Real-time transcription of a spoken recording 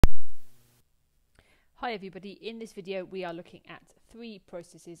Hi everybody, in this video we are looking at three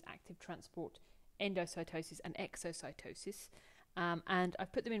processes: active transport, endocytosis and exocytosis, and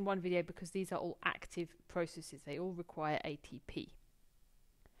I've put them in one video because these are all active processes. They all require ATP.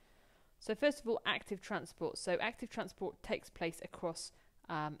 So first of all, active transport. So active transport takes place across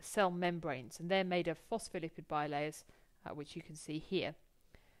cell membranes, and they're made of phospholipid bilayers, which you can see here.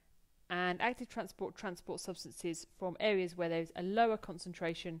 And active transport transports substances from areas where there is a lower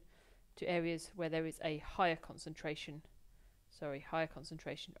concentration to areas where there is a higher concentration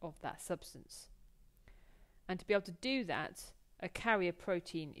of that substance. And to be able to do that, a carrier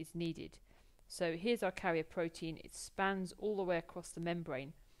protein is needed. So here's our carrier protein. It spans all the way across the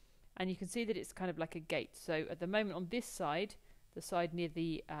membrane, and you can see that it's kind of like a gate. So at the moment on this side, the side near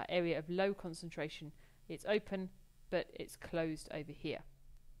the area of low concentration, it's open, but it's closed over here.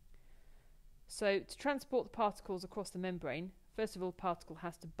 So to transport the particles across the membrane, first of all, the particle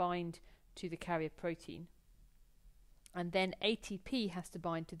has to bind to the carrier protein, and then ATP has to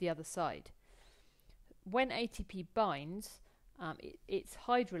bind to the other side. When ATP binds, it's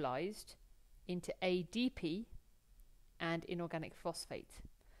hydrolyzed into ADP and inorganic phosphate.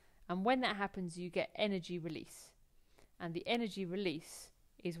 And when that happens, you get energy release. And the energy release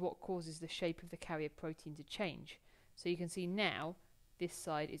is what causes the shape of the carrier protein to change. So you can see now this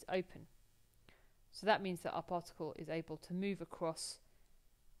side is open. So that means that our particle is able to move across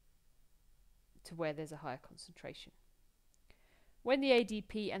to where there's a higher concentration. When the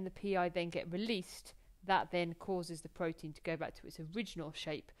ADP and the PI then get released, that then causes the protein to go back to its original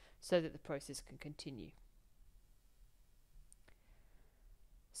shape so that the process can continue.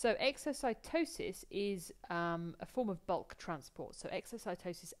 So exocytosis is a form of bulk transport. So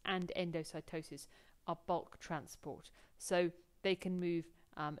exocytosis and endocytosis are bulk transport. So they can move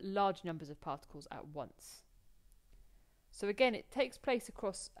large numbers of particles at once. So again, it takes place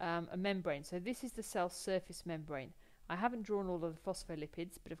across a membrane. So this is the cell surface membrane. I haven't drawn all of the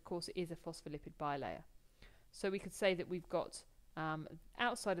phospholipids, but of course it is a phospholipid bilayer. So we could say that we've got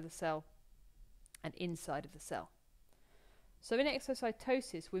outside of the cell and inside of the cell. So in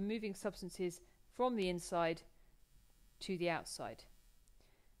exocytosis, we're moving substances from the inside to the outside.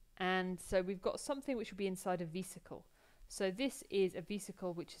 And so we've got something which will be inside a vesicle. So this is a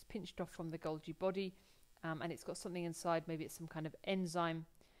vesicle which is pinched off from the Golgi body, and it's got something inside. Maybe it's some kind of enzyme,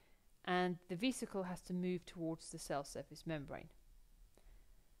 and the vesicle has to move towards the cell surface membrane.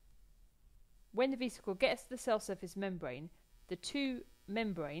 When the vesicle gets to the cell surface membrane, the two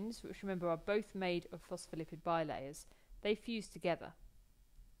membranes, which remember are both made of phospholipid bilayers, they fuse together.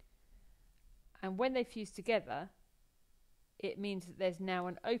 And when they fuse together, it means that there's now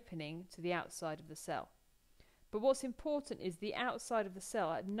an opening to the outside of the cell. But what's important is the outside of the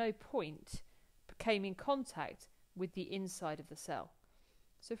cell at no point came in contact with the inside of the cell.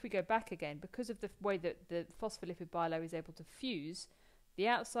 So if we go back again, because of the way that the phospholipid bilayer is able to fuse, the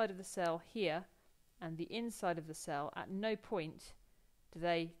outside of the cell here and the inside of the cell, at no point do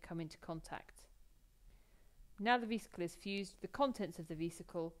they come into contact. Now the vesicle is fused, the contents of the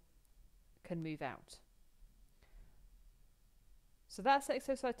vesicle can move out. So that's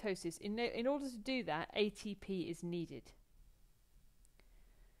exocytosis. In order to do that, ATP is needed.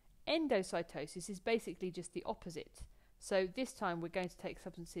 Endocytosis is basically just the opposite. So this time we're going to take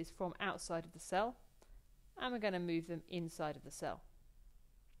substances from outside of the cell and we're going to move them inside of the cell.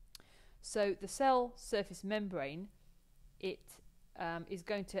 So the cell surface membrane, it is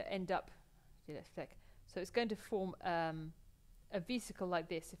going to end up, so it's going to form a vesicle like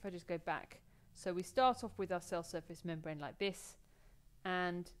this. If I just go back, so we start off with our cell surface membrane like this,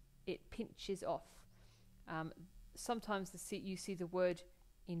 and it pinches off. Sometimes you see the word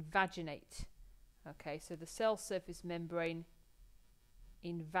invaginate. Okay, so the cell surface membrane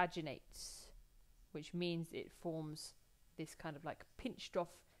invaginates, which means it forms this kind of like pinched off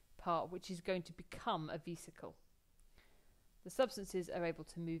part, which is going to become a vesicle. The substances are able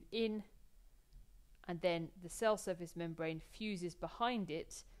to move in, and then the cell surface membrane fuses behind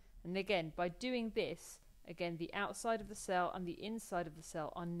it. And again, by doing this, again, the outside of the cell and the inside of the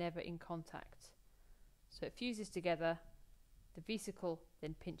cell are never in contact. So it fuses together, the vesicle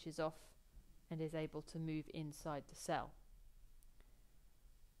then pinches off and is able to move inside the cell.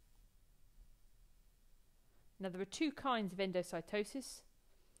 Now there are two kinds of endocytosis.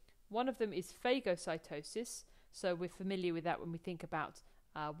 One of them is phagocytosis, so we're familiar with that when we think about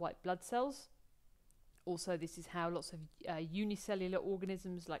white blood cells. Also, this is how lots of unicellular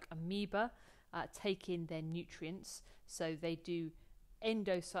organisms like amoeba take in their nutrients. So they do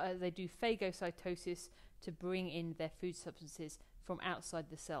phagocytosis to bring in their food substances from outside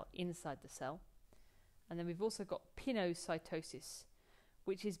the cell inside the cell. And then we've also got pinocytosis,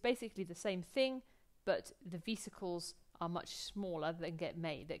 which is basically the same thing, but the vesicles are much smaller than get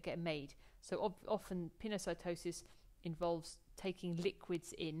made. So often pinocytosis involves taking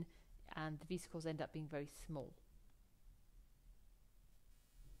liquids in, and the vesicles end up being very small.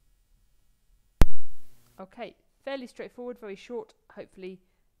 Okay, fairly straightforward, very short. Hopefully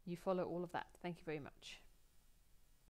you follow all of that. Thank you very much.